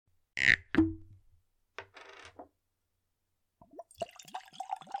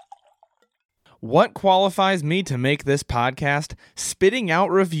What qualifies me to make this podcast? Spitting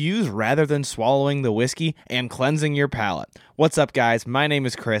out reviews rather than swallowing the whiskey and cleansing your palate. What's up, guys? My name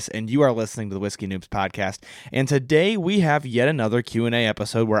is Chris, and you are listening to the Whiskey Noobs podcast. And today we have yet another Q&A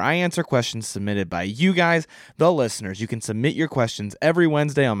episode where I answer questions submitted by you guys, the listeners. You can submit your questions every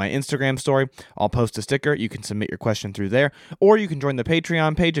Wednesday on my Instagram story. I'll post a sticker. You can submit your question through there, or you can join the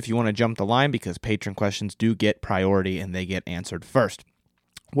Patreon page if you want to jump the line, because patron questions do get priority and they get answered first.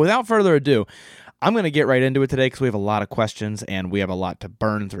 Without further ado, I'm going to get right into it today because we have a lot of questions and we have a lot to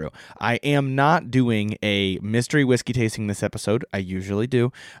burn through. I am not doing a mystery whiskey tasting this episode. I usually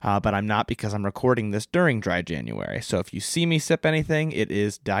do, but I'm not because I'm recording this during dry January. So if you see me sip anything, it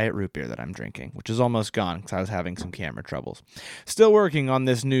is Diet Root Beer that I'm drinking, which is almost gone because I was having some camera troubles. Still working on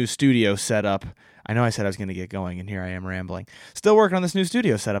this new studio setup. I know I said I was going to get going, and here I am rambling. Still working on this new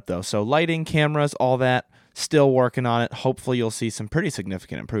studio setup, though. So lighting, cameras, all that, still working on it. Hopefully you'll see some pretty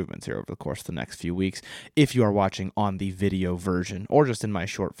significant improvements here over the course of the next few weeks if you are watching on the video version or just in my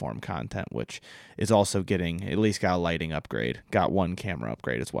short form content, which is also getting, at least got a lighting upgrade, got one camera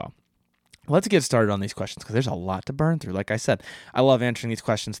upgrade as well. Let's get started on these questions because there's a lot to burn through. Like I said, I love answering these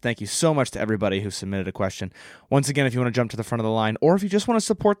questions. Thank you so much to everybody who submitted a question. Once again, if you want to jump to the front of the line, or if you just want to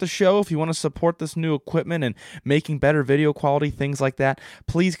support the show, if you want to support this new equipment and making better video quality, things like that,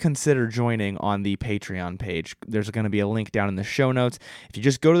 please consider joining on the Patreon page. There's going to be a link down in the show notes. If you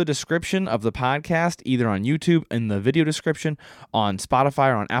just go to the description of the podcast, either on YouTube in the video description, on Spotify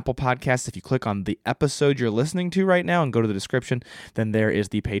or on Apple Podcasts, if you click on the episode you're listening to right now and go to the description, then there is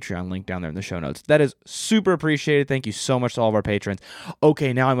the Patreon link down there in the show notes. That is super appreciated. Thank you so much to all of our patrons.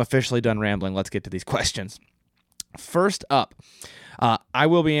 Okay, now I'm officially done rambling. Let's get to these questions. First up, I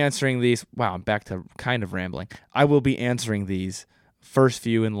will be answering these. Wow, I'm back to kind of rambling. I will be answering these first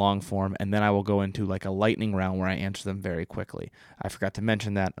few in long form, and then I will go into like a lightning round where I answer them very quickly. I forgot to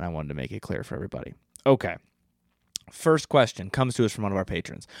mention that, and I wanted to make it clear for everybody. Okay. First question comes to us from one of our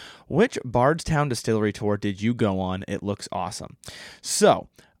patrons. Which Bardstown Distillery tour did you go on? It looks awesome. So,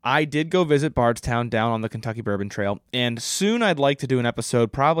 I did go visit Bardstown down on the Kentucky Bourbon Trail, and soon I'd like to do an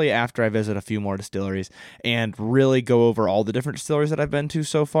episode, probably after I visit a few more distilleries, and really go over all the different distilleries that I've been to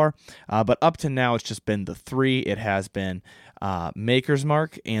so far. But up to now, it's just been the three. It has been Maker's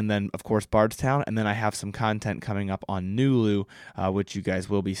Mark, and then, of course, Bardstown, and then I have some content coming up on Nulu, which you guys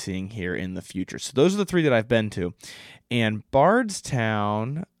will be seeing here in the future. So those are the three that I've been to. And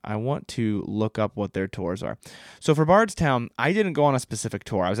Bardstown, I want to look up what their tours are. So for Bardstown, I didn't go on a specific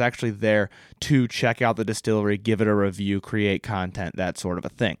tour. I was actually there to check out the distillery, give it a review, create content, that sort of a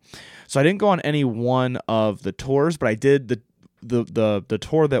thing. So I didn't go on any one of the tours, but I did the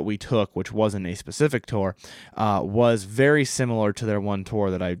tour that we took, which wasn't a specific tour, was very similar to their one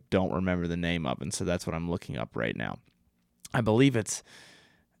tour that I don't remember the name of, and so that's what I'm looking up right now. I believe it's,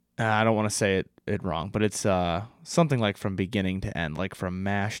 I don't want to say it wrong, but it's something like from beginning to end, like from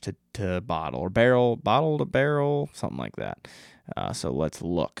mash to bottle, or bottle to barrel, something like that. So let's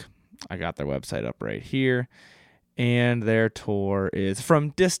look. I got their website up right here. And their tour is From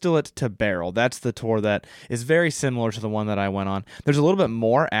Distillate to Barrel. That's the tour that is very similar to the one that I went on. There's a little bit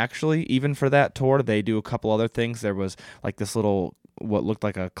more, actually, even for that tour. They do a couple other things. There was like this little, what looked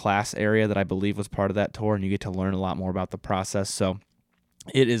like a class area that I believe was part of that tour, and you get to learn a lot more about the process. So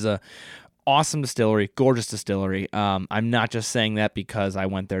it is a awesome distillery, gorgeous distillery. I'm not just saying that because I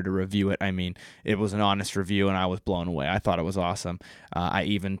went there to review it. I mean, it was an honest review, and I was blown away. I thought it was awesome. I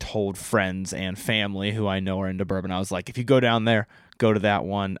even told friends and family who I know are into bourbon. I was like, if you go down there, go to that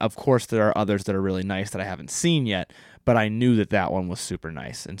one. Of course, there are others that are really nice that I haven't seen yet, but I knew that one was super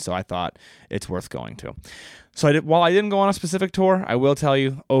nice, and so I thought it's worth going to. So while I didn't go on a specific tour, I will tell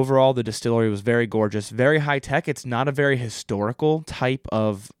you, overall, the distillery was very gorgeous, very high-tech. It's not a very historical type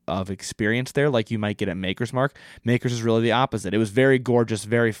of experience there like you might get at Maker's Mark. Maker's is really the opposite. It was very gorgeous,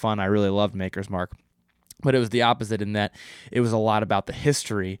 very fun. I really loved Maker's Mark. But it was the opposite in that it was a lot about the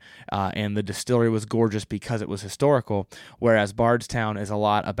history, and the distillery was gorgeous because it was historical, whereas Bardstown is a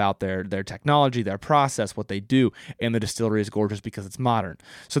lot about their technology, their process, what they do, and the distillery is gorgeous because it's modern.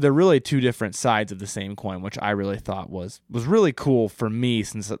 So they're really two different sides of the same coin, which I really thought was really cool for me,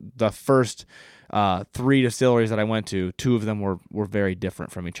 since the first three distilleries that I went to, two of them were very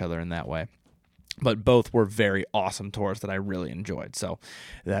different from each other in that way. But both were very awesome tours that I really enjoyed, so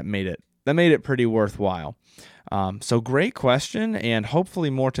that made it pretty worthwhile. So great question, and hopefully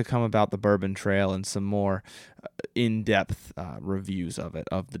more to come about the Bourbon Trail and some more in-depth reviews of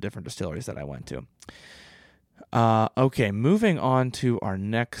the different distilleries that I went to. Okay, moving on to our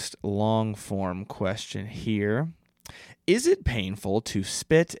next long-form question here. Is it painful to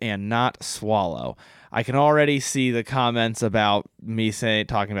spit and not swallow? I can already see the comments about me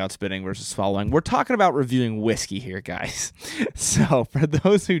talking about spitting versus swallowing. We're talking about reviewing whiskey here, guys. So for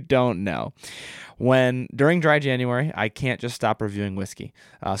those who don't know, during dry January, I can't just stop reviewing whiskey.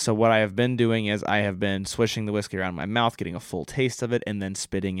 So what I have been doing is I have been swishing the whiskey around my mouth, getting a full taste of it, and then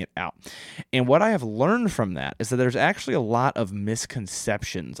spitting it out. And what I have learned from that is that there's actually a lot of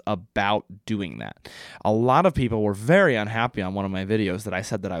misconceptions about doing that. A lot of people were very unhappy on one of my videos that I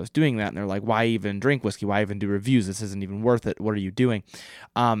said that I was doing that, and they're like, why even drink whiskey? Why even do reviews? This isn't even worth it. What are you doing?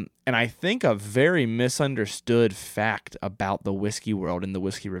 And I think a very misunderstood fact about the whiskey world and the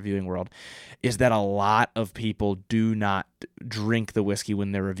whiskey reviewing world is that a lot of people do not drink the whiskey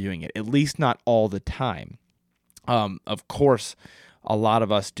when they're reviewing it, at least not all the time. Of course, a lot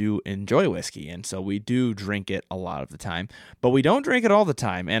of us do enjoy whiskey, and so we do drink it a lot of the time, but we don't drink it all the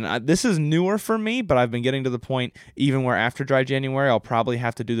time. And this is newer for me, but I've been getting to the point even where after dry January, I'll probably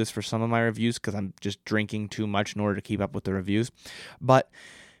have to do this for some of my reviews because I'm just drinking too much in order to keep up with the reviews. But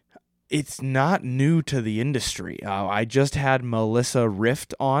it's not new to the industry. I just had Melissa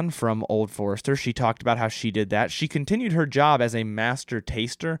Rift on from Old Forester. She talked about how she did that. She continued her job as a master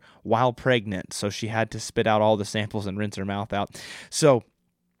taster while pregnant, so she had to spit out all the samples and rinse her mouth out. So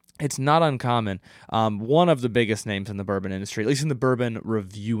it's not uncommon. One of the biggest names in the bourbon industry, at least in the bourbon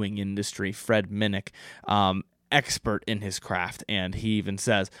reviewing industry, Fred Minnick, expert in his craft, and he even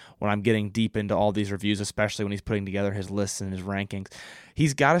says when I'm getting deep into all these reviews, especially when he's putting together his lists and his rankings,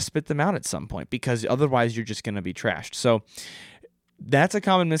 he's got to spit them out at some point because otherwise you're just going to be trashed. So that's a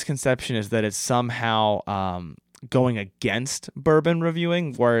common misconception, is that it's somehow going against bourbon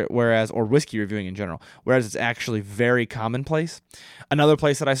reviewing, or whiskey reviewing in general, whereas it's actually very commonplace. Another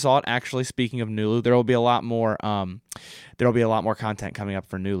place that I saw it, actually, speaking of Nulu, there will be a lot more content coming up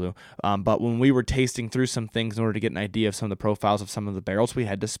for Nulu. But when we were tasting through some things in order to get an idea of some of the profiles of some of the barrels, we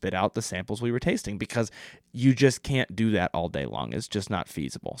had to spit out the samples we were tasting because you just can't do that all day long. It's just not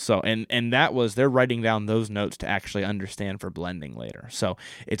feasible. So, and that was, they're writing down those notes to actually understand for blending later. So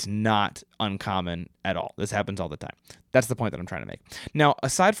it's not uncommon at all. This happens all the time. That's the point that I'm trying to make. Now,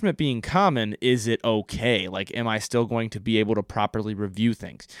 aside from it being common, is it okay? Like, am I still going to be able to properly review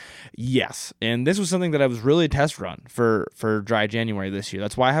things? Yes. And this was something that I was really a test run for dry January this year.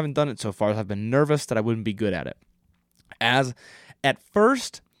 That's why I haven't done it so far. I've been nervous that I wouldn't be good at it. As at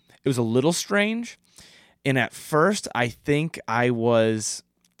first, it was a little strange. And at first, I think I was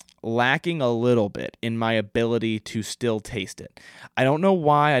lacking a little bit in my ability to still taste it. I don't know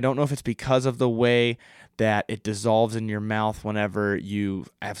why. I don't know if it's because of the way that it dissolves in your mouth whenever you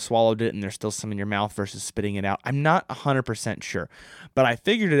have swallowed it and there's still some in your mouth versus spitting it out. I'm not 100% sure, but I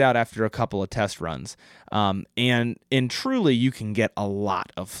figured it out after a couple of test runs. And truly, you can get a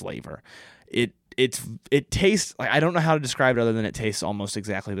lot of flavor. It tastes like, I don't know how to describe it other than it tastes almost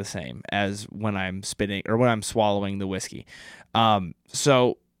exactly the same as when I'm spitting or when I'm swallowing the whiskey.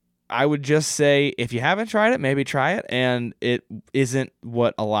 So I would just say, if you haven't tried it, maybe try it, and it isn't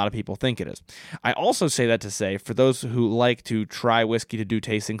what a lot of people think it is. I also say that to say, for those who like to try whiskey to do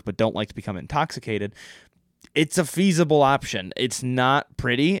tastings but don't like to become intoxicated, it's a feasible option. It's not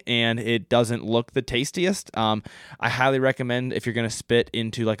pretty, and it doesn't look the tastiest. I highly recommend, if you're going to spit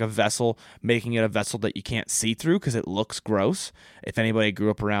into like a vessel, making it a vessel that you can't see through because it looks gross. If anybody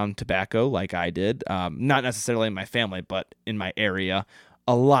grew up around tobacco like I did, not necessarily in my family, but in my area,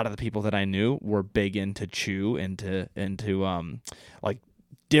 a lot of the people that I knew were big into chew, into like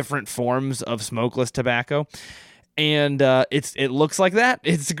different forms of smokeless tobacco. And it looks like that.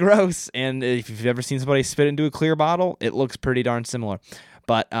 It's gross. And if you've ever seen somebody spit into a clear bottle, it looks pretty darn similar.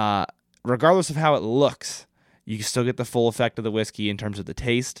 But regardless of how it looks, you can still get the full effect of the whiskey in terms of the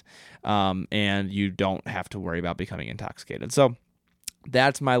taste, and you don't have to worry about becoming intoxicated. So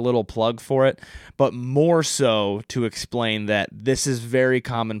that's my little plug for it, but more so to explain that this is very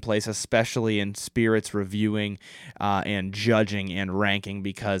commonplace, especially in spirits reviewing and judging and ranking,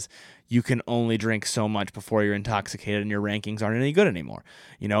 because you can only drink so much before you're intoxicated and your rankings aren't any good anymore.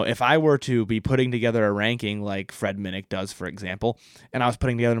 You know, if I were to be putting together a ranking like Fred Minnick does, for example, and I was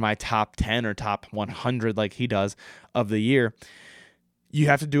putting together my top 10 or top 100 like he does of the year, you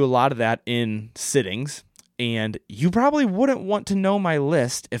have to do a lot of that in sittings. And you probably wouldn't want to know my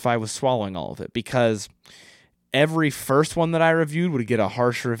list if I was swallowing all of it, because every first one that I reviewed would get a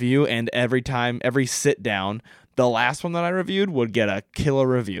harsh review, and every sit down, the last one that I reviewed would get a killer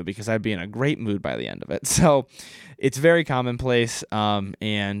review because I'd be in a great mood by the end of it. So it's very commonplace,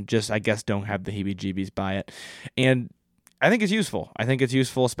 and just, I guess, don't have the heebie-jeebies by it. And I think it's useful. I think it's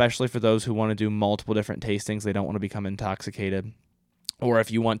useful, especially for those who want to do multiple different tastings. They don't want to become intoxicated. Or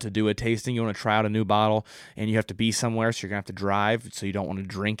if you want to do a tasting, you want to try out a new bottle and you have to be somewhere, so you're going to have to drive, so you don't want to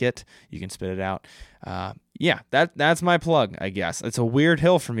drink it, you can spit it out. That's my plug, I guess. It's a weird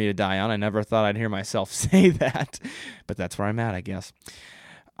hill for me to die on. I never thought I'd hear myself say that, but that's where I'm at, I guess.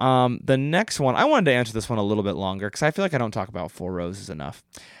 The next one, I wanted to answer this one a little bit longer because I feel like I don't talk about Four Roses enough.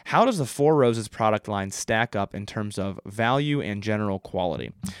 How does the Four Roses product line stack up in terms of value and general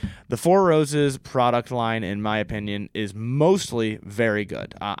quality? The Four Roses product line, in my opinion, is mostly very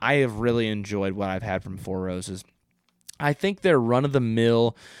good. I have really enjoyed what I've had from Four Roses. I think their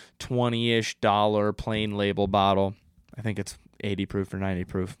run-of-the-mill $20-ish plain label bottle, I think it's 80 proof or 90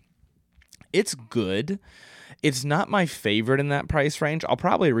 proof. It's good. It's not my favorite in that price range. I'll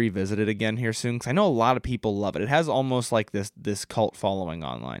probably revisit it again here soon because I know a lot of people love it. It has almost like this cult following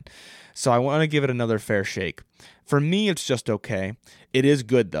online. So I want to give it another fair shake. For me, it's just okay. It is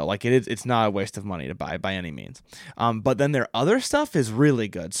good, though. Like it's not a waste of money to buy by any means. But then their other stuff is really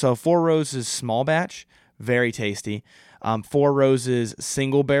good. So Four Roses small batch, very tasty. Four Roses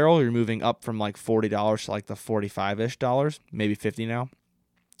single barrel, you're moving up from like $40 to like the $45-ish, maybe $50 now.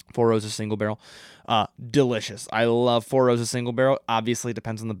 Four Roses single barrel. Delicious. I love Four Roses single barrel. Obviously, it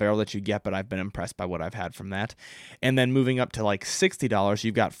depends on the barrel that you get, but I've been impressed by what I've had from that. And then moving up to like $60,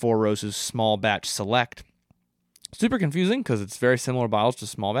 you've got Four Roses small batch select. Super confusing because it's very similar bottles to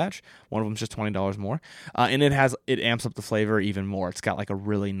small batch. One of them's just $20 more. And it amps up the flavor even more. It's got like a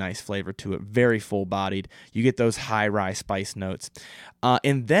really nice flavor to it. Very full bodied. You get those high rye spice notes.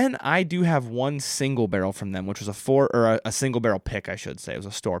 And then I do have one single barrel from them, which was a single barrel pick, I should say. It was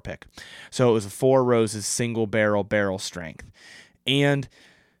a store pick. So it was a Four Roses single barrel strength. And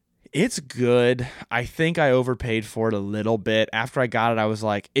it's good. I think I overpaid for it a little bit. After I got it, I was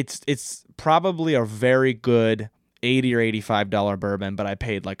like, it's probably a very good $80 or $85 bourbon, but I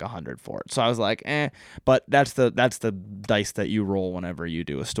paid like $100 for it. So I was like, but that's the dice that you roll whenever you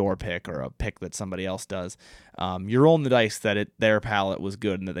do a store pick or a pick that somebody else does. You're rolling the dice that their palate was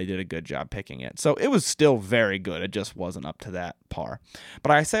good and that they did a good job picking it. So it was still very good. It just wasn't up to that par.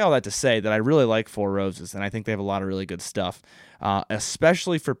 But I say all that to say that I really like Four Roses, and I think they have a lot of really good stuff,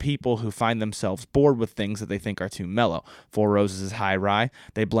 especially for people who find themselves bored with things that they think are too mellow. Four Roses is high rye.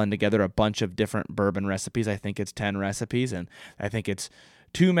 They blend together a bunch of different bourbon recipes. I think it's 10 recipes, and I think it's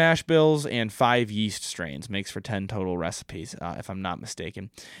 2 mash bills and 5 yeast strains. Makes for 10 total recipes, if I'm not mistaken.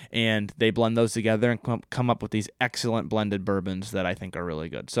 And they blend those together and come up with these excellent blended bourbons that I think are really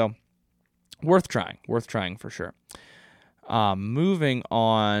good. So worth trying for sure. Moving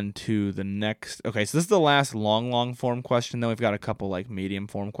on to the next. Okay, so this is the last long form question. Then we've got a couple like medium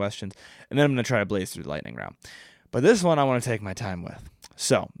form questions, and then I'm going to try to blaze through the lightning round. But this one I want to take my time with.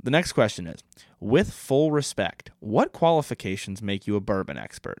 So the next question is, with full respect, what qualifications make you a bourbon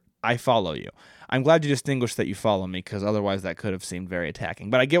expert? I follow you. I'm glad you distinguished that you follow me, because otherwise that could have seemed very attacking.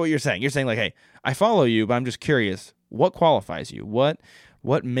 But I get what you're saying. You're saying like, hey, I follow you, but I'm just curious, what qualifies you? What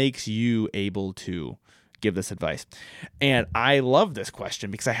makes you able to give this advice? And I love this question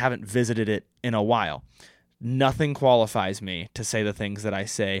because I haven't visited it in a while. Nothing qualifies me to say the things that I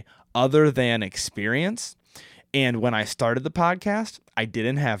say other than experience. And when I started the podcast, I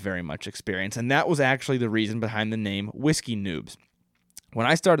didn't have very much experience. And that was actually the reason behind the name Whiskey Noobs. When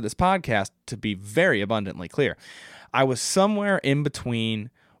I started this podcast, to be very abundantly clear, I was somewhere in between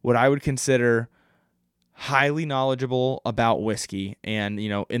what I would consider highly knowledgeable about whiskey and,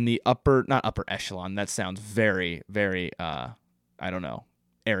 in the not upper echelon. That sounds very, very,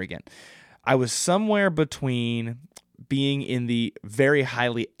 arrogant. I was somewhere between being in the very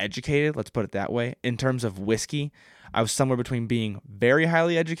highly educated, let's put it that way, in terms of whiskey. I was somewhere between being very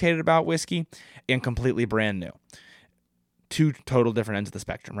highly educated about whiskey and completely brand new. 2 total different ends of the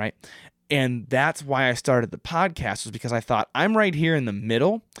spectrum, right? And that's why I started the podcast, was because I thought I'm right here in the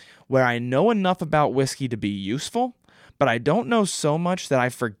middle where I know enough about whiskey to be useful, but I don't know so much that I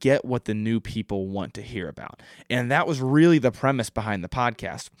forget what the new people want to hear about. And that was really the premise behind the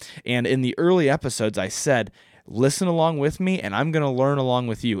podcast. And in the early episodes, I said, listen along with me, and I'm going to learn along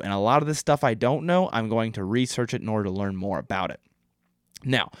with you. And a lot of this stuff I don't know, I'm going to research it in order to learn more about it.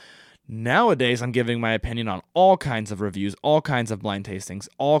 Now, nowadays, I'm giving my opinion on all kinds of reviews, all kinds of blind tastings,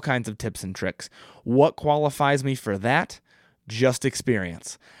 all kinds of tips and tricks. What qualifies me for that? Just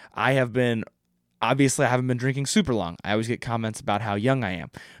experience. I haven't been drinking super long. I always get comments about how young I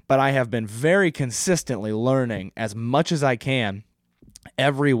am. But I have been very consistently learning as much as I can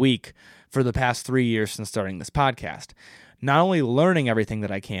every week for the past 3 years since starting this podcast. Not only learning everything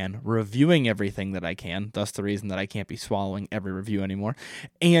that I can, reviewing everything that I can, thus the reason that I can't be swallowing every review anymore,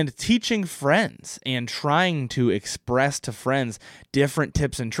 and teaching friends and trying to express to friends different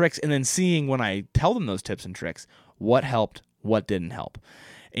tips and tricks, and then seeing when I tell them those tips and tricks, what helped, what didn't help.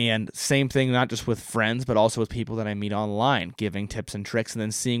 And same thing, not just with friends, but also with people that I meet online, giving tips and tricks, and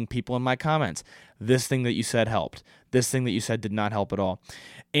then seeing people in my comments. This thing that you said helped. This thing that you said did not help at all.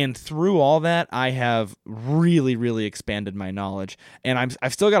 And through all that, I have really, really expanded my knowledge. And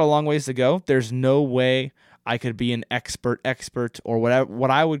I've still got a long ways to go. There's no way I could be an expert or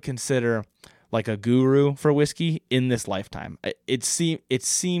what I would consider like a guru for whiskey in this lifetime. It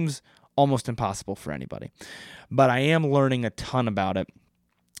seems almost impossible for anybody. But I am learning a ton about it.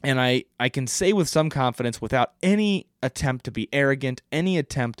 And I can say with some confidence, without any attempt to be arrogant, any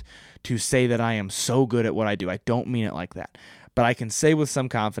attempt to say that I am so good at what I do. I don't mean it like that. But I can say with some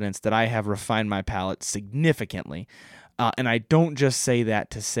confidence that I have refined my palate significantly. And I don't just say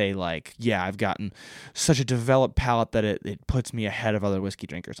that to say like, yeah, I've gotten such a developed palate that it puts me ahead of other whiskey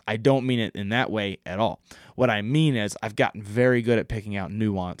drinkers. I don't mean it in that way at all. What I mean is I've gotten very good at picking out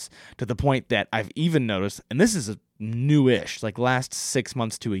nuance to the point that I've even noticed, and this is a newish, like last 6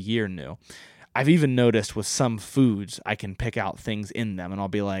 months to a year new, I've even noticed with some foods I can pick out things in them, and I'll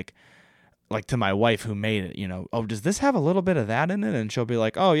be like to my wife who made it, oh, does this have a little bit of that in it? And she'll be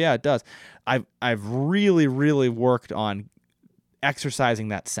like, oh yeah, it does. I've really, really worked on exercising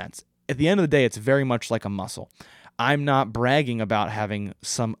that sense. At the end of the day, it's very much like a muscle. I'm not bragging about having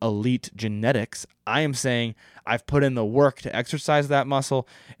some elite genetics. I am saying I've put in the work to exercise that muscle,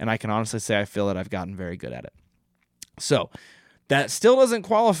 and I can honestly say I feel that I've gotten very good at it. So that still doesn't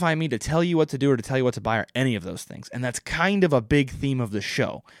qualify me to tell you what to do or to tell you what to buy or any of those things. And that's kind of a big theme of the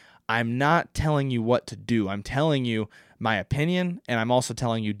show. I'm not telling you what to do. I'm telling you my opinion, and I'm also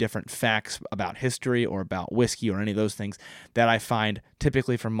telling you different facts about history or about whiskey or any of those things that I find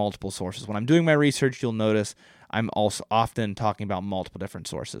typically from multiple sources. When I'm doing my research, you'll notice I'm also often talking about multiple different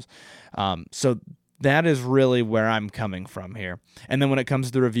sources. So that is really where I'm coming from here. And then when it comes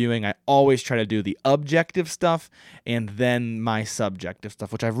to the reviewing, I always try to do the objective stuff and then my subjective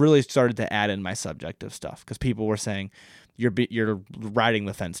stuff, which I've really started to add in my subjective stuff because people were saying, you're riding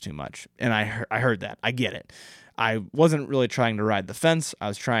the fence too much. And I heard that. I get it. I wasn't really trying to ride the fence. I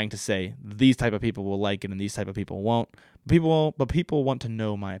was trying to say these type of people will like it and these type of people won't. But people want to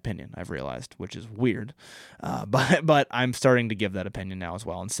know my opinion, I've realized, which is weird. But I'm starting to give that opinion now as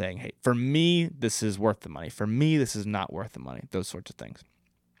well and saying, hey, for me, this is worth the money. For me, this is not worth the money. Those sorts of things.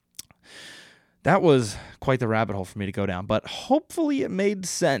 That was quite the rabbit hole for me to go down, but hopefully it made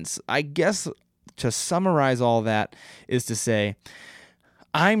sense. I guess to summarize all that is to say,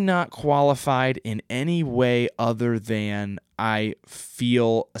 I'm not qualified in any way other than I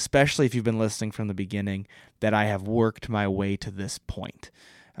feel, especially if you've been listening from the beginning, that I have worked my way to this point.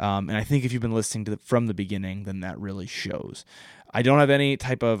 And I think if you've been listening from the beginning, then that really shows. I don't have any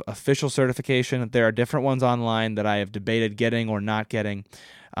type of official certification. There are different ones online that I have debated getting or not getting,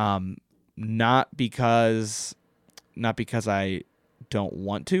 not because I don't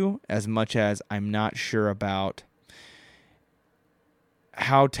want to, as much as I'm not sure about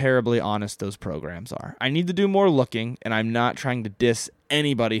how terribly honest those programs are. I need to do more looking, and I'm not trying to diss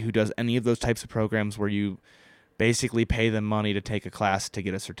anybody who does any of those types of programs where you basically pay them money to take a class to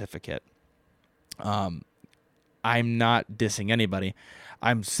get a certificate. I'm not dissing anybody.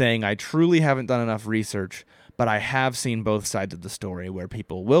 I'm saying I truly haven't done enough research, but I have seen both sides of the story where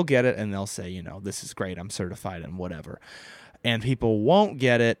people will get it and they'll say, this is great, I'm certified and whatever. And people won't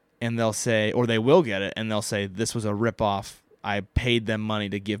get it and they'll say, or they will get it and they'll say, this was a ripoff. I paid them money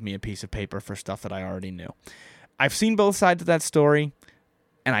to give me a piece of paper for stuff that I already knew. I've seen both sides of that story,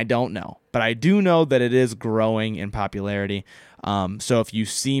 and I don't know. But I do know that it is growing in popularity. So if you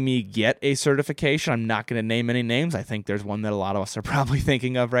see me get a certification, I'm not going to name any names. I think there's one that a lot of us are probably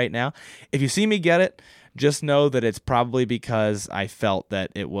thinking of right now. If you see me get it, just know that it's probably because I felt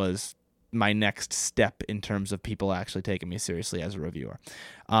that it was my next step in terms of people actually taking me seriously as a reviewer.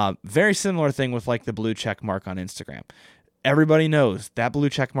 Very similar thing with like the blue check mark on Instagram. Everybody knows that blue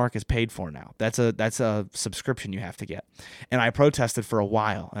check mark is paid for now. That's a subscription you have to get. And I protested for a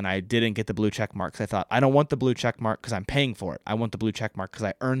while, and I didn't get the blue check mark because I thought, I don't want the blue check mark because I'm paying for it. I want the blue check mark because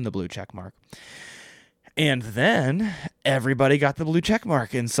I earned the blue check mark. And then everybody got the blue check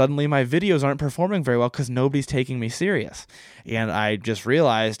mark, and suddenly my videos aren't performing very well because nobody's taking me serious. And I just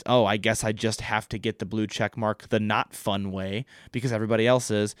realized, I guess I just have to get the blue check mark the not fun way because everybody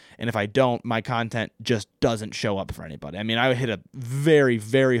else is. And if I don't, my content just doesn't show up for anybody. I mean, I hit a very,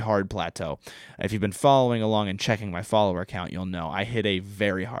 very hard plateau. If you've been following along and checking my follower count, you'll know I hit a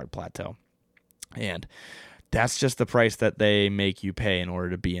very hard plateau. And that's just the price that they make you pay in order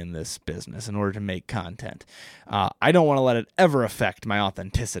to be in this business, in order to make content. I don't want to let it ever affect my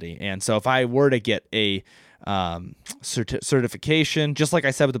authenticity. And so if I were to get a certification, just like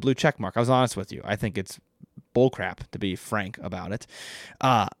I said with the blue check mark, I was honest with you. I think it's bullcrap, to be frank about it.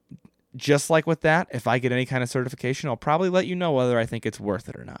 Just like with that, if I get any kind of certification, I'll probably let you know whether I think it's worth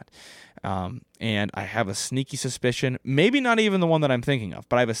it or not. And I have a sneaky suspicion, maybe not even the one that I'm thinking of,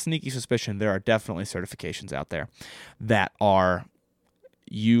 but I have a sneaky suspicion there are definitely certifications out there that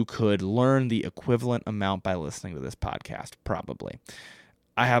you could learn the equivalent amount by listening to this podcast, probably.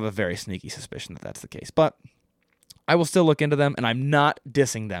 I have a very sneaky suspicion that that's the case, but I will still look into them, and I'm not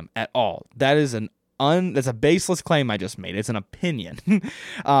dissing them at all. That is that's a baseless claim I just made. It's an opinion.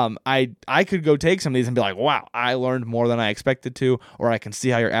 I could go take some of these and be like, wow, I learned more than I expected to, or I can see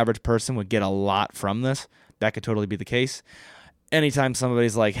how your average person would get a lot from this. That could totally be the case. Anytime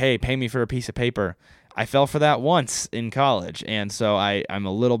somebody's like, hey, pay me for a piece of paper, I fell for that once in college, and so I'm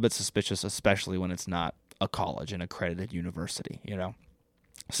a little bit suspicious, especially when it's not a college, an accredited university,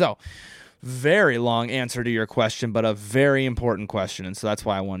 So, very long answer to your question, but a very important question, and so that's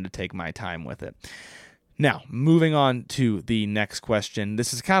why I wanted to take my time with it. Now, moving on to the next question.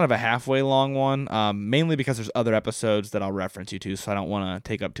 This is kind of a halfway long one, mainly because there's other episodes that I'll reference you to, so I don't want to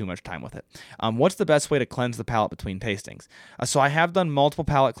take up too much time with it. What's the best way to cleanse the palate between tastings? So I have done multiple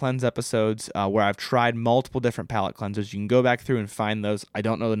palate cleanse episodes where I've tried multiple different palate cleansers. You can go back through and find those. I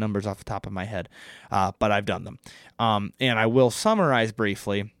don't know the numbers off the top of my head, but I've done them. And I will summarize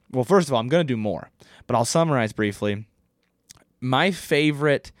briefly. Well, first of all, I'm going to do more, but I'll summarize briefly. My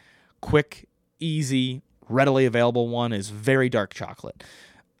favorite quick, easy, readily available one is very dark chocolate.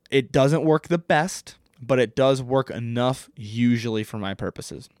 It doesn't work the best, but it does work enough usually for my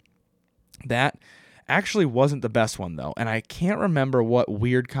purposes. That actually wasn't the best one, though, and I can't remember what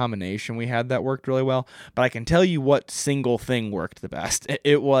weird combination we had that worked really well, but I can tell you what single thing worked the best.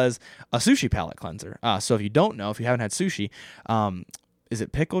 It was a sushi palate cleanser. So if you don't know, if you haven't had sushi, is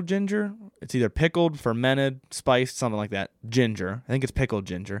it pickled ginger? It's either pickled, fermented, spiced, something like that. Ginger. I think it's pickled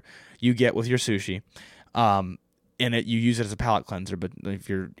ginger you get with your sushi. And you use it as a palate cleanser, but if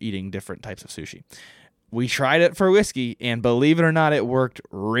you're eating different types of sushi. We tried it for whiskey, and believe it or not, it worked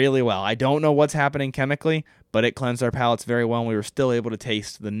really well. I don't know what's happening chemically, but it cleansed our palates very well, and we were still able to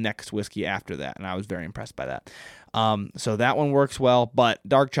taste the next whiskey after that, and I was very impressed by that. So that one works well, but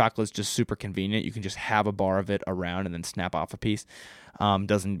dark chocolate is just super convenient. You can just have a bar of it around and then snap off a piece.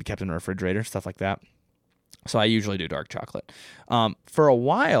 Doesn't be kept in a refrigerator, stuff like that. So I usually do dark chocolate. For a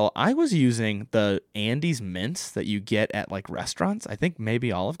while, I was using the Andes mints that you get at like restaurants. I think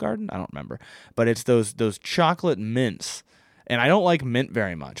maybe Olive Garden. I don't remember. But it's those chocolate mints. And I don't like mint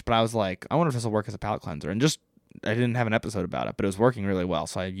very much. But I was like, I wonder if this will work as a palate cleanser. And I didn't have an episode about it, but it was working really well.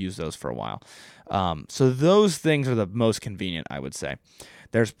 So I used those for a while. So those things are the most convenient, I would say.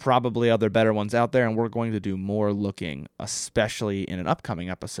 There's probably other better ones out there. And we're going to do more looking, especially in an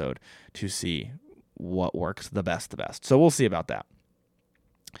upcoming episode, to see what works the best. So we'll see about that.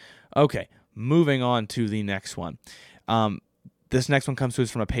 Okay, moving on to the next one. This next one comes to us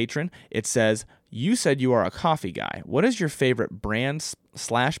from a patron. It says, you said you are a coffee guy. What is your favorite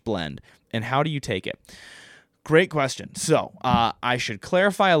brand/blend, and how do you take it? Great question. So I should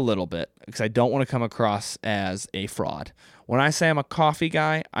clarify a little bit because I don't want to come across as a fraud. When I say I'm a coffee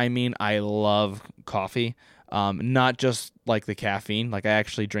guy, I mean I love coffee. Not just like the caffeine. Like I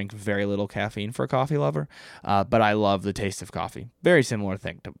actually drink very little caffeine for a coffee lover, but I love the taste of coffee. Very similar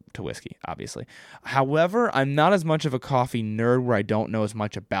thing to whiskey, obviously. However, I'm not as much of a coffee nerd where I don't know as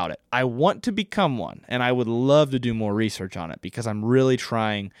much about it. I want to become one, and I would love to do more research on it because I'm really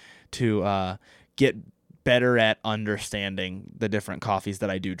trying to get better at understanding the different coffees that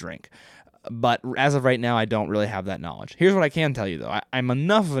I do drink. But as of right now, I don't really have that knowledge. Here's what I can tell you, though. I'm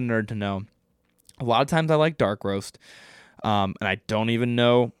enough of a nerd to know a lot of times I like dark roast, and I don't even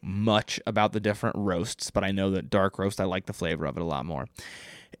know much about the different roasts, but I know that dark roast, I like the flavor of it a lot more.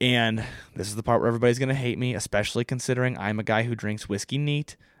 And this is the part where everybody's going to hate me, especially considering I'm a guy who drinks whiskey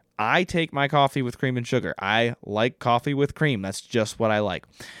neat. I take my coffee with cream and sugar. I like coffee with cream. That's just what I like.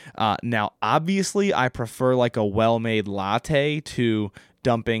 Now, obviously, I prefer like a well-made latte to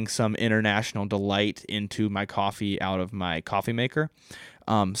dumping some International Delight into my coffee out of my coffee maker.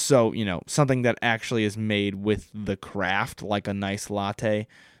 So, something that actually is made with the craft, like a nice latte,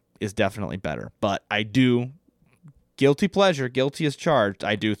 is definitely better. But I do, guilty pleasure, guilty as charged,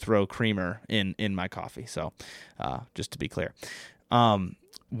 I do throw creamer in my coffee. So, just to be clear.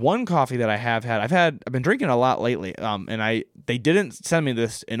 One coffee that I've been drinking a lot lately, and they didn't send me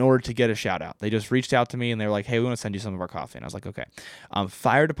this in order to get a shout out. They just reached out to me and they were like, hey, we want to send you some of our coffee. And I was like, okay.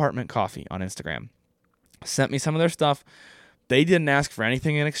 Fire Department Coffee on Instagram sent me some of their stuff. They didn't ask for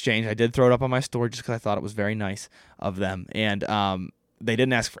anything in exchange. I did throw it up on my store just because I thought it was very nice of them. And They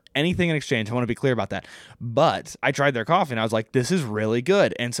didn't ask for anything in exchange. I want to be clear about that. But I tried their coffee and I was like, this is really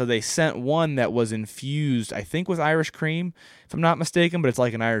good. And so they sent one that was infused, I think with Irish cream, if I'm not mistaken, but it's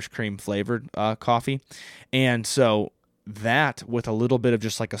like an Irish cream flavored coffee. And so that with a little bit of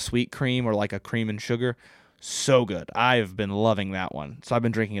just like a sweet cream or like a cream and sugar, so good. I've been loving that one. So I've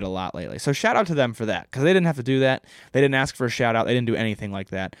been drinking it a lot lately. So shout out to them for that, because they didn't have to do that. They didn't ask for a shout out. They didn't do anything like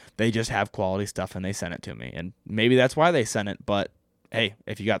that. They just have quality stuff and they sent it to me. And maybe that's why they sent it. But hey,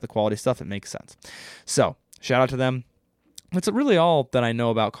 if you got the quality stuff, it makes sense. So shout out to them. That's really all that I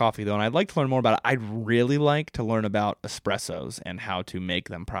know about coffee, though, and I'd like to learn more about it. I'd really like to learn about espressos and how to make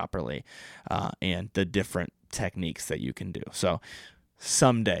them properly, and the different techniques that you can do. So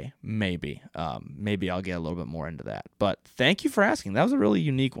someday, maybe I'll get a little bit more into that. But thank you for asking. That was a really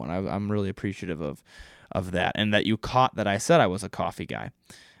unique one. I'm really appreciative of that, and that you caught that I said I was a coffee guy.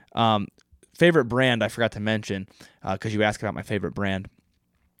 Favorite brand I forgot to mention, because you asked about my favorite brand.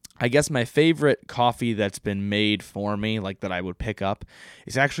 I guess my favorite coffee that's been made for me, like that I would pick up,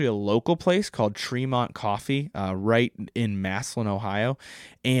 is actually a local place called Tremont Coffee, right in Massillon, Ohio,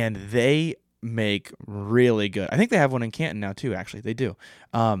 and they make really good. I think they have one in Canton now too. Actually, they do.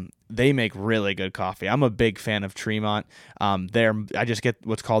 They make really good coffee. I'm a big fan of Tremont. I just get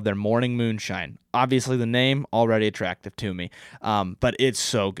what's called their morning moonshine. Obviously, the name already attractive to me, but it's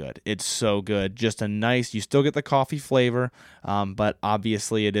so good. It's so good. Just a nice. You still get the coffee flavor, but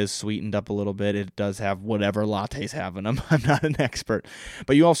obviously it is sweetened up a little bit. It does have whatever lattes have in them. I'm not an expert,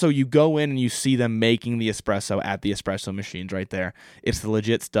 but you go in and you see them making the espresso at the espresso machines right there. It's the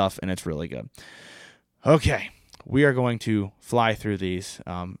legit stuff, and it's really good. Okay. We are going to fly through these,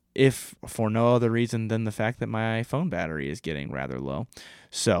 if for no other reason than the fact that my phone battery is getting rather low.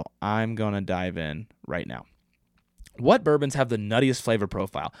 So I'm going to dive in right now. What bourbons have the nuttiest flavor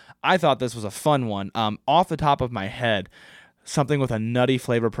profile? I thought this was a fun one. Off the top of my head, something with a nutty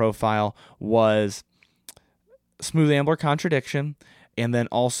flavor profile was Smooth Ambler Contradiction, and then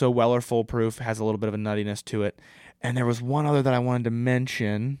also Weller Foolproof has a little bit of a nuttiness to it. And there was one other that I wanted to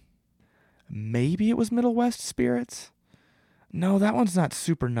mention. Maybe it was Middle West Spirits? No, that one's not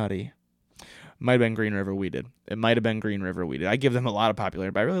super nutty. Might have been Green River Wheated. It might have been Green River Wheated. I give them a lot of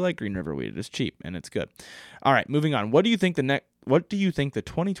popularity, but I really like Green River Wheated. It's cheap and it's good. All right, moving on. What do you think the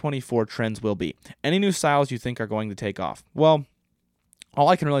 2024 trends will be? Any new styles you think are going to take off? Well, all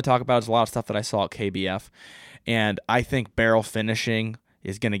I can really talk about is a lot of stuff that I saw at KBF, and I think barrel finishing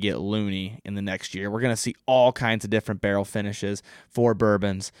is going to get loony in the next year. We're going to see all kinds of different barrel finishes for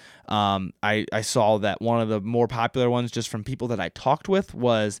bourbons. I saw that one of the more popular ones, just from people that I talked with,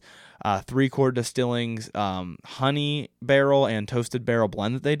 was Three Chord Distilling's honey barrel and toasted barrel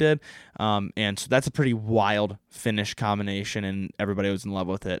blend that they did. And so that's a pretty wild finish combination, and everybody was in love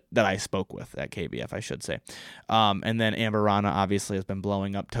with it that I spoke with at KBF, I should say. And then Amberana obviously has been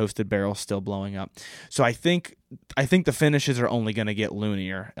blowing up. Toasted barrel still blowing up. So I think the finishes are only going to get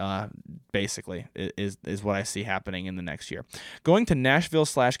loonier, basically, is what I see happening in the next year. Going to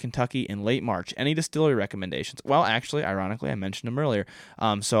Nashville/Kentucky in late March. Any distillery recommendations? Well, actually, ironically, I mentioned them earlier.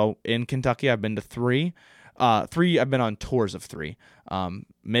 So in Kentucky, I've been to three. I've been on tours of three.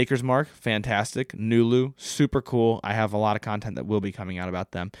 Maker's Mark, fantastic. Nulu, super cool. I have a lot of content that will be coming out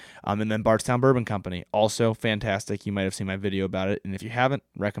about them. And then Bardstown Bourbon Company, also fantastic. You might have seen my video about it, and if you haven't,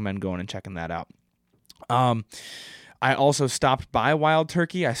 recommend going and checking that out. I also stopped by Wild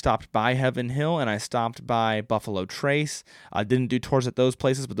Turkey. I stopped by Heaven Hill, and I stopped by Buffalo Trace. I didn't do tours at those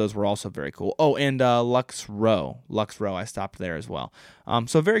places, but those were also very cool. Oh, and Lux Row, I stopped there as well.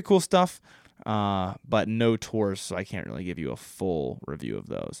 So very cool stuff, but no tours, so I can't really give you a full review of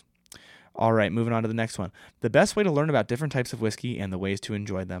those. All right, moving on to the next one. The best way to learn about different types of whiskey and the ways to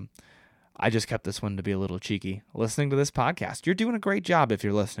enjoy them. I just kept this one to be a little cheeky. Listening to this podcast. You're doing a great job if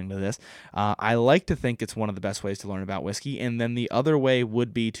you're listening to this. I like to think it's one of the best ways to learn about whiskey. And then the other way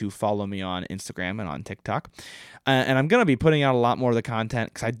would be to follow me on Instagram and on TikTok. And I'm going to be putting out a lot more of the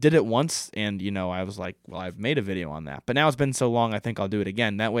content because I did it once and, I was like, well, I've made a video on that. But now it's been so long, I think I'll do it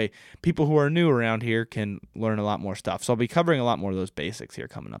again. That way, people who are new around here can learn a lot more stuff. So I'll be covering a lot more of those basics here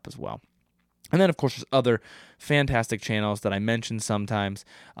coming up as well. And then, of course, there's other fantastic channels that I mention sometimes,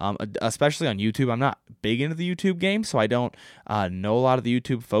 especially on YouTube. I'm not big into the YouTube game, so I don't know a lot of the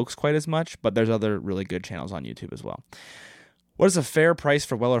YouTube folks quite as much, but there's other really good channels on YouTube as well. What is a fair price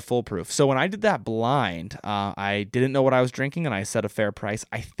for Weller Foolproof? So when I did that blind, I didn't know what I was drinking, and I said a fair price.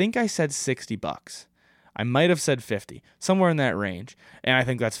 I think I said $60. I might have said $50, somewhere in that range, and I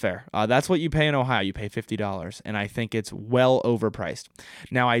think that's fair. That's what you pay in Ohio. You pay $50, and I think it's well overpriced.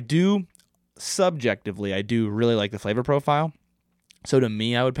 Now, subjectively, I do really like the flavor profile. So to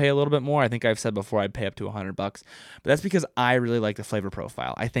me, I would pay a little bit more. I think I've said before I'd pay up to $100, but that's because I really like the flavor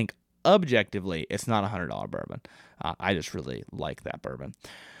profile. I think objectively, it's not a $100 bourbon. I just really like that bourbon.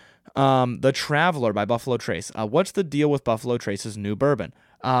 The Traveler by Buffalo Trace. What's the deal with Buffalo Trace's new bourbon?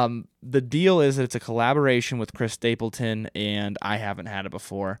 The deal is that it's a collaboration with Chris Stapleton, and I haven't had it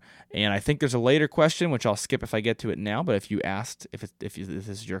before. And I think there's a later question, which I'll skip if I get to it now. But if you asked, if this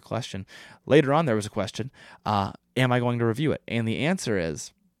is your question, later on there was a question: am I going to review it? And the answer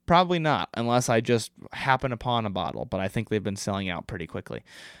is probably not, unless I just happen upon a bottle. But I think they've been selling out pretty quickly,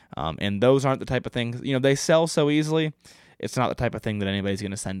 and those aren't the type of things they sell so easily. It's not the type of thing that anybody's going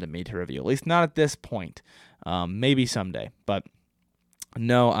to send to me to review, at least not at this point. Maybe someday, but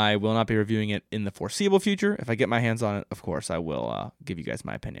no, I will not be reviewing it in the foreseeable future. If I get my hands on it, of course, I will give you guys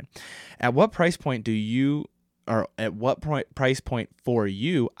my opinion. At what price point price point for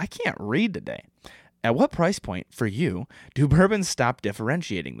you, I can't read today. At what price point for you do bourbons stop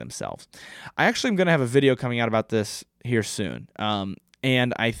differentiating themselves? I actually am going to have a video coming out about this here soon.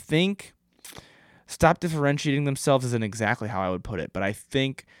 And I think stop differentiating themselves isn't exactly how I would put it, but I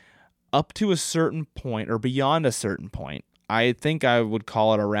think up to a certain point or beyond a certain point, I think I would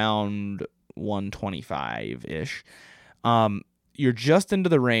call it around 125-ish. You're just into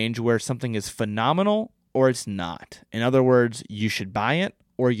the range where something is phenomenal or it's not. In other words, you should buy it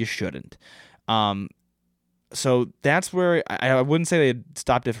or you shouldn't. So that's where I wouldn't say they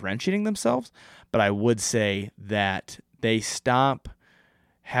stop differentiating themselves, but I would say that they stop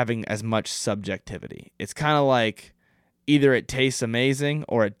having as much subjectivity. It's kind of like either it tastes amazing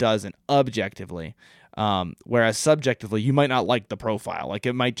or it doesn't objectively. Whereas subjectively, you might not like the profile. Like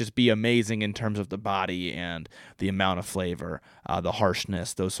it might just be amazing in terms of the body and the amount of flavor, the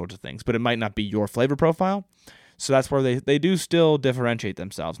harshness, those sorts of things. But it might not be your flavor profile. So that's where they do still differentiate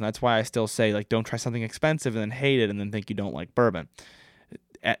themselves. And that's why I still say, like, don't try something expensive and then hate it and then think you don't like bourbon.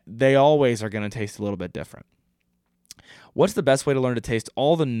 They always are going to taste a little bit different. What's the best way to learn to taste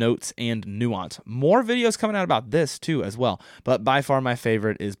all the notes and nuance? More videos coming out about this too as well, but by far my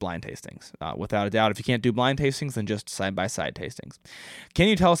favorite is blind tastings. Without a doubt, if you can't do blind tastings, then just side-by-side tastings. Can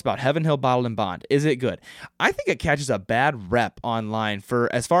you tell us about Heaven Hill Bottled and Bond? Is it good? I think it catches a bad rep online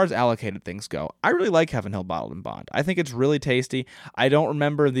for as far as allocated things go. I really like Heaven Hill Bottled and Bond. I think it's really tasty. I don't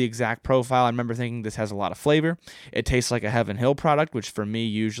remember the exact profile. I remember thinking this has a lot of flavor. It tastes like a Heaven Hill product, which for me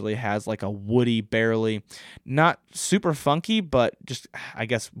usually has like a woody, barely, not super funky, but just, I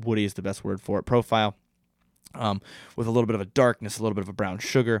guess woody is the best word for it, profile, with a little bit of a darkness, a little bit of a brown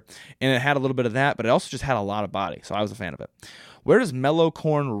sugar, and it had a little bit of that, but it also just had a lot of body, so I was a fan of it. Where does Mellow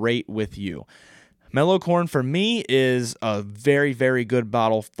Corn rate with you? Mellow Corn for me is a very, very good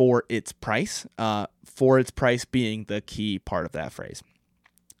bottle for its price being the key part of that phrase.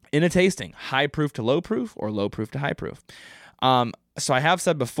 In a tasting, high proof to low proof or low proof to high proof. So I have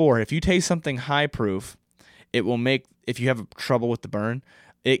said before, if you taste something high proof, it will make, if you have trouble with the burn,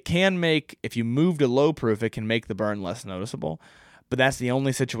 it can make, if you move to low proof, it can make the burn less noticeable. But that's the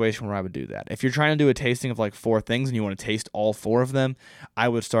only situation where I would do that. If you're trying to do a tasting of like 4 things and you want to taste all 4 of them, I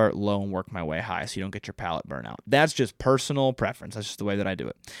would start low and work my way high so you don't get your palate burnout. That's just personal preference. That's just the way that I do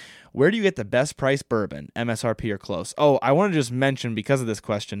it. Where do you get the best price bourbon, MSRP or close? Oh, I want to just mention, because of this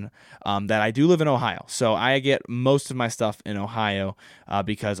question, that I do live in Ohio. So I get most of my stuff in Ohio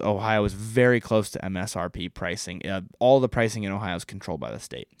because Ohio is very close to MSRP pricing. All the pricing in Ohio is controlled by the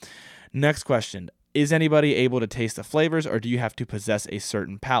state. Next question. Is anybody able to taste the flavors, or do you have to possess a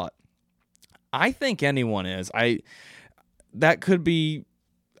certain palate? I think anyone is. That could be,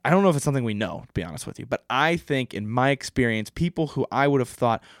 I don't know if it's something we know, to be honest with you, but I think in my experience, people who I would have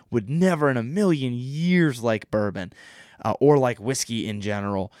thought would never in a million years like bourbon or like whiskey in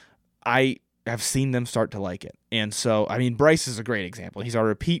general, I have seen them start to like it. And so, I mean, Bryce is a great example. He's our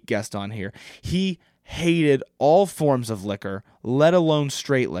repeat guest on here. He hated all forms of liquor, let alone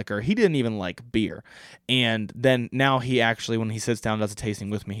straight liquor. He didn't even like beer. And then now he actually, when he sits down and does a tasting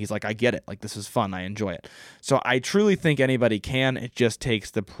with me, he's like, I get it. Like, this is fun. I enjoy it. So I truly think anybody can. It just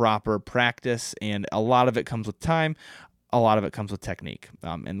takes the proper practice, and a lot of it comes with time. A lot of it comes with technique.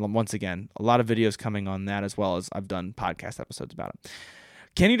 And once again, a lot of videos coming on that, as well as I've done podcast episodes about it.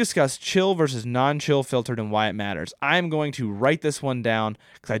 Can you discuss chill versus non-chill filtered and why it matters? I'm going to write this one down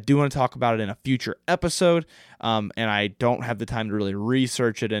because I do want to talk about it in a future episode, and I don't have the time to really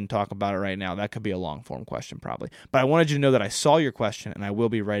research it and talk about it right now. That could be a long-form question probably. But I wanted you to know that I saw your question, and I will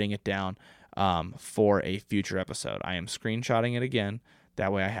be writing it down for a future episode. I am screenshotting it again.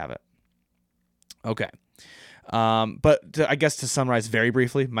 That way I have it. Okay. I guess to summarize very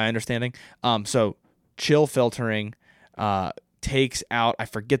briefly my understanding, so chill filtering takes out, I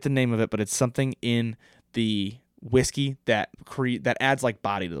forget the name of it, but it's something in the whiskey that adds like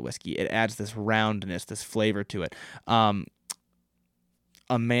body to the whiskey. It adds this roundness, this flavor to it.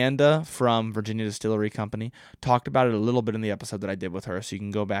 Amanda from Virginia Distillery Company talked about it a little bit in the episode that I did with her, so you can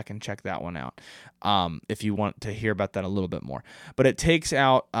go back and check that one out if you want to hear about that a little bit more. But it takes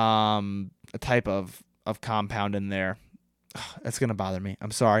out a type of compound in there. That's going to bother me.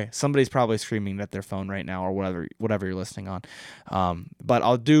 I'm sorry. Somebody's probably screaming at their phone right now or whatever you're listening on. But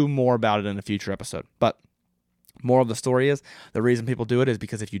I'll do more about it in a future episode. But moral of the story is the reason people do it is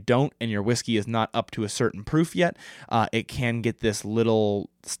because if you don't and your whiskey is not up to a certain proof yet, it can get this little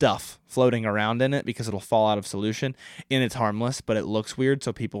stuff floating around in it because it'll fall out of solution, and it's harmless, but it looks weird,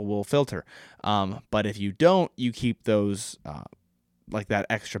 so people will filter. But if you don't, you keep those like that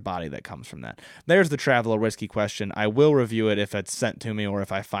extra body that comes from that. There's the Traveler Whiskey question. I will review it if it's sent to me or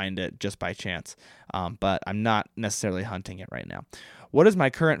if I find it just by chance, but I'm not necessarily hunting it right now. What is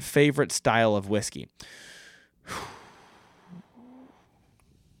my current favorite style of whiskey?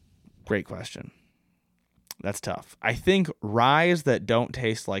 Great question. That's tough. I think ryes that don't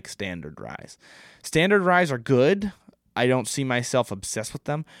taste like standard ryes. Standard ryes are good. I don't see myself obsessed with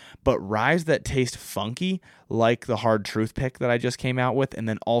them, but ryes that taste funky, like the Hard Truth pick that I just came out with, and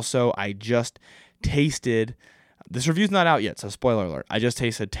then also I just tasted, this review's not out yet, so spoiler alert, I just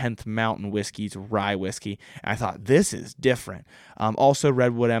tasted 10th Mountain Whiskey's rye whiskey, and I thought, this is different. Also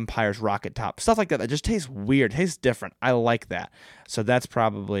Redwood Empire's Rocket Top, stuff like that just tastes weird, tastes different. I like that. So that's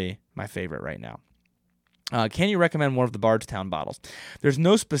probably my favorite right now. Can you recommend more of the Bardstown bottles? There's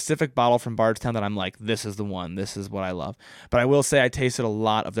no specific bottle from Bardstown that I'm like, this is the one, this is what I love. But I will say I tasted a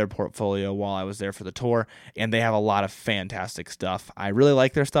lot of their portfolio while I was there for the tour, and they have a lot of fantastic stuff. I really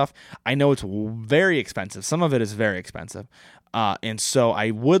like their stuff. I know it's very expensive. Some of it is very expensive. And so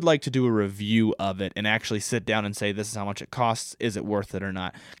I would like to do a review of it and actually sit down and say, this is how much it costs. Is it worth it or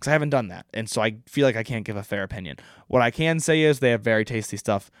not? Because I haven't done that. And so I feel like I can't give a fair opinion. What I can say is they have very tasty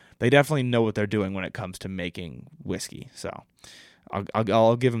stuff. They definitely know what they're doing when it comes to making whiskey. So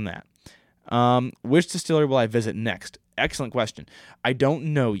I'll give them that. Which distillery will I visit next? Excellent question. I don't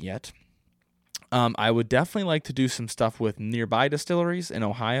know yet. I would definitely like to do some stuff with nearby distilleries in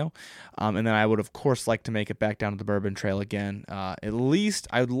Ohio. And then I would, of course, like to make it back down to the Bourbon Trail again. At least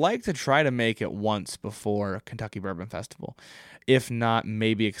I would like to try to make it once before Kentucky Bourbon Festival. If not,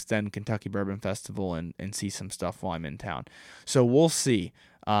 maybe extend Kentucky Bourbon Festival and see some stuff while I'm in town. So we'll see.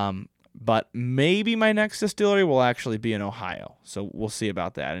 But maybe my next distillery will actually be in Ohio. So we'll see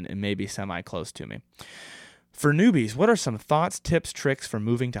about that, and maybe semi-close to me. For newbies, what are some thoughts, tips, tricks for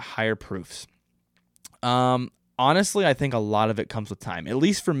moving to higher proofs? Honestly, I think a lot of it comes with time. At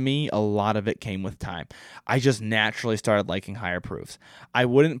least for me, a lot of it came with time. I just naturally started liking higher proofs. I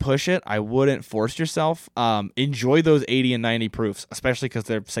wouldn't push it. I wouldn't force yourself. Enjoy those 80 and 90 proofs, especially because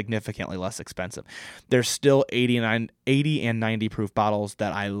they're significantly less expensive. There's still 80 and 90 proof bottles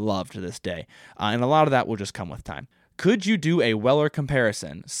that I love to this day. And a lot of that will just come with time. Could you do a Weller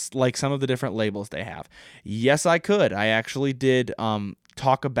comparison, like some of the different labels they have? Yes, I could. I actually did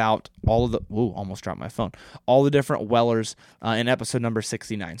talk about all of the, almost dropped my phone, all the different Wellers in episode number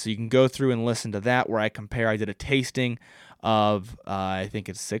 69. So you can go through and listen to that where I compare. I did a tasting of, I think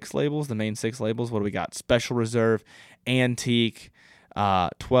it's 6 labels, the main 6 labels. What do we got? Special Reserve, Antique,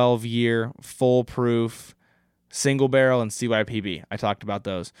 12-year, Full Proof, Single Barrel, and CYPB. I talked about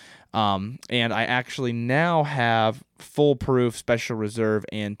those. And I actually now have Full Proof, Special Reserve,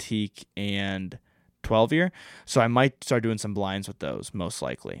 Antique, and 12-year. So I might start doing some blinds with those, most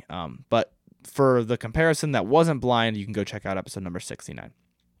likely. But for the comparison that wasn't blind, you can go check out episode number 69.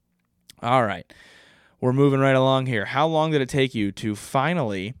 All right. We're moving right along here. How long did it take you to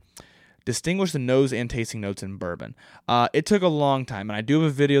finally distinguish the nose and tasting notes in bourbon? It took a long time, and I do have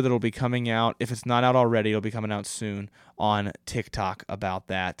a video that'll be coming out. If it's not out already, it'll be coming out soon on TikTok about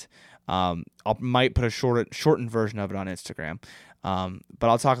that. I might put a shortened version of it on Instagram. But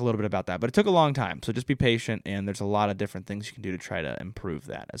I'll talk a little bit about that. But it took a long time, so just be patient, and there's a lot of different things you can do to try to improve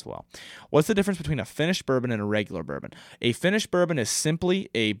that as well. What's the difference between a finished bourbon and a regular bourbon? A finished bourbon is simply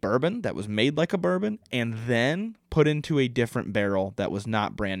a bourbon that was made like a bourbon and then put into a different barrel that was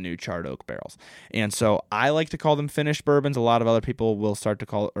not brand new charred oak barrels. And so I like to call them finished bourbons. A lot of other people will start to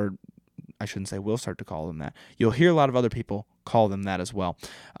call, or I shouldn't say will start to call them that. You'll hear a lot of other people call them that as well.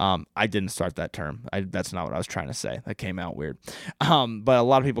 I didn't start that term. That's not what I was trying to say. That came out weird. But a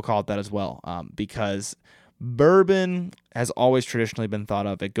lot of people call it that as well because Bourbon has always traditionally been thought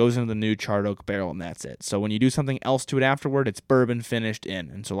of. It goes into the new charred oak barrel, and that's it. So when you do something else to it afterward, it's bourbon finished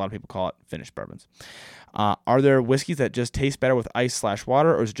in. And so a lot of people call it finished bourbons. Are there whiskeys that just taste better with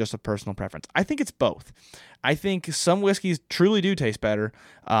ice/water, or is it just a personal preference? I think it's both. I think some whiskeys truly do taste better.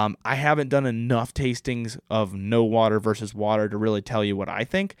 I haven't done enough tastings of no water versus water to really tell you what I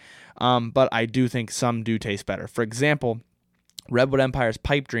think, but I do think some do taste better. For example, Redwood Empire's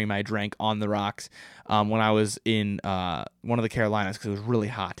Pipe Dream I drank on the rocks when I was in one of the Carolinas because it was really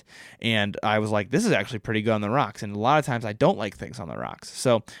hot. And I was like, this is actually pretty good on the rocks. And a lot of times I don't like things on the rocks.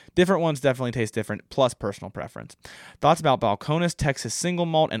 So different ones definitely taste different, plus personal preference. Thoughts about Balcones, Texas Single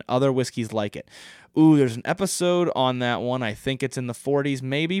Malt, and other whiskeys like it. Ooh, there's an episode on that one. I think it's in the 40s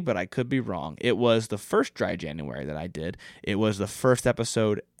maybe, but I could be wrong. It was the first Dry January that I did. It was the first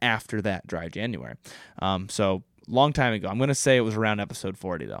episode after that Dry January. So long time ago. I'm going to say it was around episode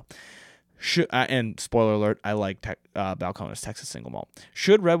 40, though. And spoiler alert, I like Balcones Texas Single Malt.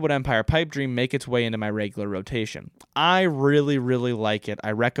 Should Redwood Empire Pipe Dream make its way into my regular rotation? I really, really like it.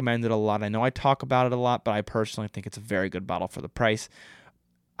 I recommend it a lot. I know I talk about it a lot, but I personally think it's a very good bottle for the price.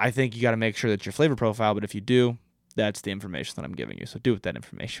 I think you got to make sure that's your flavor profile, but if you do, that's the information that I'm giving you. So do with that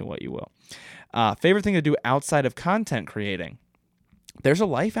information what you will. Favorite thing to do outside of content creating? There's a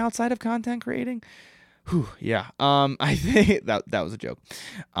life outside of content creating? Whew, yeah. I think that was a joke.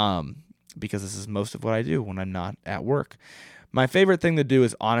 Because this is most of what I do when I'm not at work. My favorite thing to do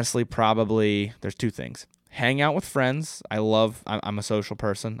is honestly probably, there's two things. Hang out with friends. I'm a social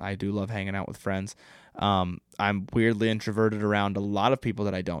person. I do love hanging out with friends. I'm weirdly introverted around a lot of people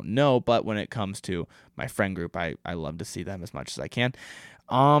that I don't know, but when it comes to my friend group, I love to see them as much as I can.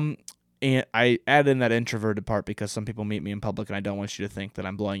 And I add in that introverted part because some people meet me in public and I don't want you to think that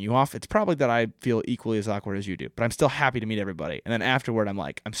I'm blowing you off. It's probably that I feel equally as awkward as you do, but I'm still happy to meet everybody. And then afterward, I'm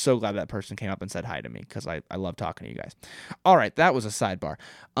like, I'm so glad that person came up and said hi to me because I love talking to you guys. All right, that was a sidebar.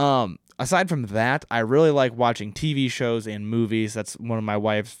 Aside from that, I really like watching TV shows and movies. That's one of my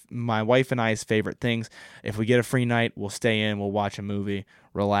wife and I's favorite things. If we get a free night, we'll stay in, we'll watch a movie,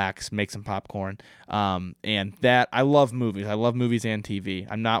 relax, make some popcorn. And that, I love movies. I love movies and TV.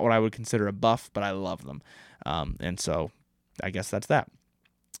 I'm not what I would consider a buff, but I love them. And so I guess that's that.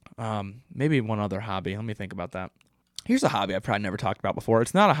 Maybe one other hobby. Let me think about that. Here's a hobby I've probably never talked about before.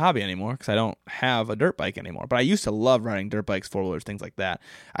 It's not a hobby anymore because I don't have a dirt bike anymore. But I used to love riding dirt bikes, four-wheelers, things like that.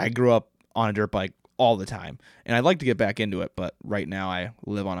 I grew up on a dirt bike all the time. And I'd like to get back into it, but right now I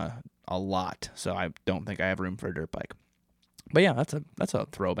live on a lot. So I don't think I have room for a dirt bike. But yeah, that's a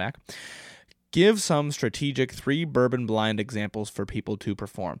throwback. Give some strategic 3 bourbon blind examples for people to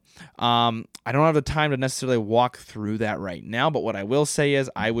perform. I don't have the time to necessarily walk through that right now, but what I will say is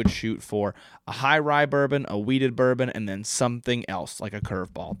I would shoot for a high rye bourbon, a wheated bourbon, and then something else like a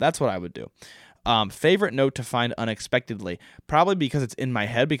curveball. That's what I would do. Favorite note to find unexpectedly, probably because it's in my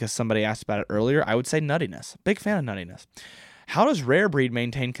head because somebody asked about it earlier, I would say nuttiness. Big fan of nuttiness. How does Rare Breed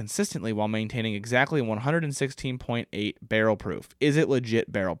maintain consistently while maintaining exactly 116.8 barrel proof? Is it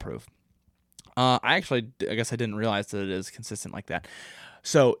legit barrel proof? I guess I didn't realize that it is consistent like that.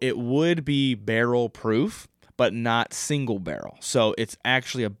 So it would be barrel proof, but not single barrel. So it's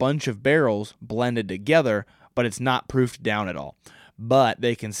actually a bunch of barrels blended together, but it's not proofed down at all. But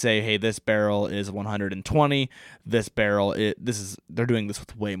they can say, hey, this barrel is 120. This barrel, they're doing this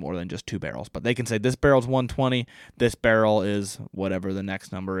with way more than just 2 barrels. But they can say this barrel's 120. This barrel is whatever the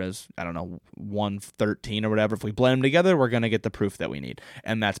next number is. I don't know, 113 or whatever. If we blend them together, we're going to get the proof that we need.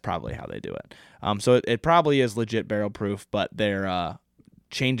 And that's probably how they do it. So it probably is legit barrel proof, but they're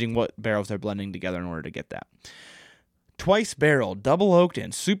changing what barrels they're blending together in order to get that. Twice barreled, double oaked,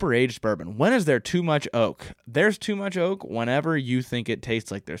 and super aged bourbon. When is there too much oak? There's too much oak whenever you think it tastes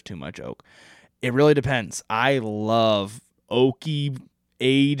like there's too much oak. It really depends. I love oaky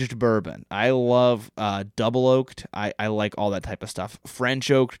aged bourbon. I love double oaked. I like all that type of stuff. French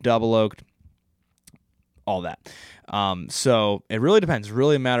oaked, double oaked, all that. So it really depends.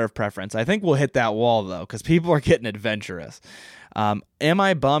 Really a matter of preference. I think we'll hit that wall though, because people are getting adventurous. Am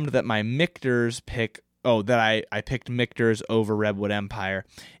I bummed that my Michter's pick? Oh, that I picked Michter's over Redwood Empire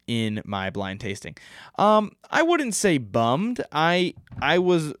in my blind tasting. I wouldn't say bummed. I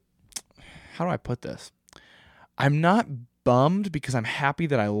was, how do I put this? I'm not bummed because I'm happy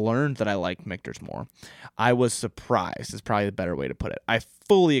that I learned that I liked Michter's more. I was surprised is probably the better way to put it. I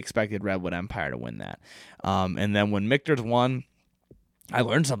fully expected Redwood Empire to win that. And then when Michter's won, I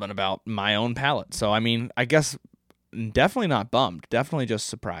learned something about my own palate. So, I mean, I guess definitely not bummed. Definitely just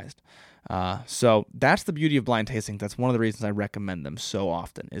surprised. So that's the beauty of blind tasting. That's one of the reasons I recommend them so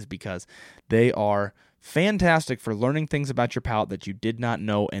often is because they are fantastic for learning things about your palate that you did not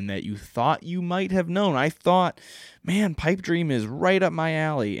know and that you thought you might have known. I thought, man, Pipe Dream is right up my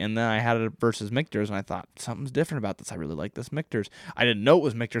alley. And then I had it versus Michter's, and I thought, something's different about this. I really like this Michter's. I didn't know it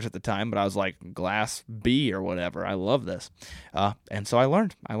was Michter's at the time, but I was like, Glass B or whatever. I love this. And so I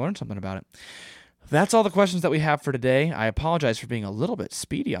learned something about it. That's all the questions that we have for today. I apologize for being a little bit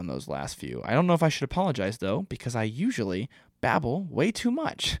speedy on those last few. I don't know if I should apologize, though, because I usually babble way too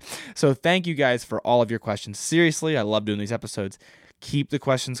much. So thank you guys for all of your questions. Seriously, I love doing these episodes. Keep the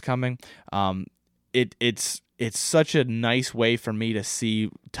questions coming. It's such a nice way for me to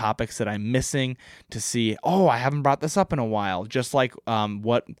see topics that I'm missing, to see, I haven't brought this up in a while, just like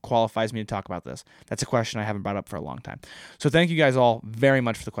what qualifies me to talk about this. That's a question I haven't brought up for a long time. So thank you guys all very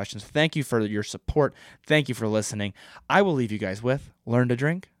much for the questions. Thank you for your support. Thank you for listening. I will leave you guys with learn to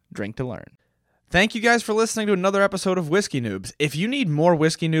drink, drink to learn. Thank you guys for listening to another episode of Whiskey Noobs. If you need more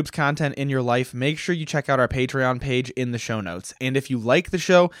Whiskey Noobs content in your life, make sure you check out our Patreon page in the show notes. And if you like the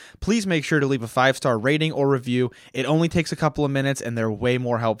show, please make sure to leave a 5-star rating or review. It only takes a couple of minutes, and they're way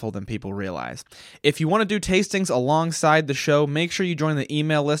more helpful than people realize. If you want to do tastings alongside the show, make sure you join the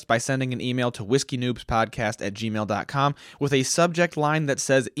email list by sending an email to whiskeynoobspodcast@gmail.com with a subject line that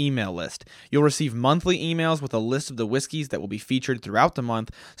says email list. You'll receive monthly emails with a list of the whiskeys that will be featured throughout the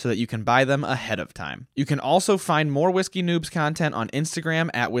month so that you can buy them ahead of time. You can also find more Whiskey Noobs content on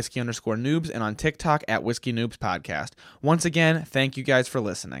Instagram at @whiskey_noobs and on TikTok at Whiskey Noobs Podcast. Once again, thank you guys for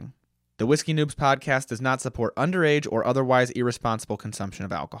listening. The Whiskey Noobs Podcast does not support underage or otherwise irresponsible consumption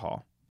of alcohol.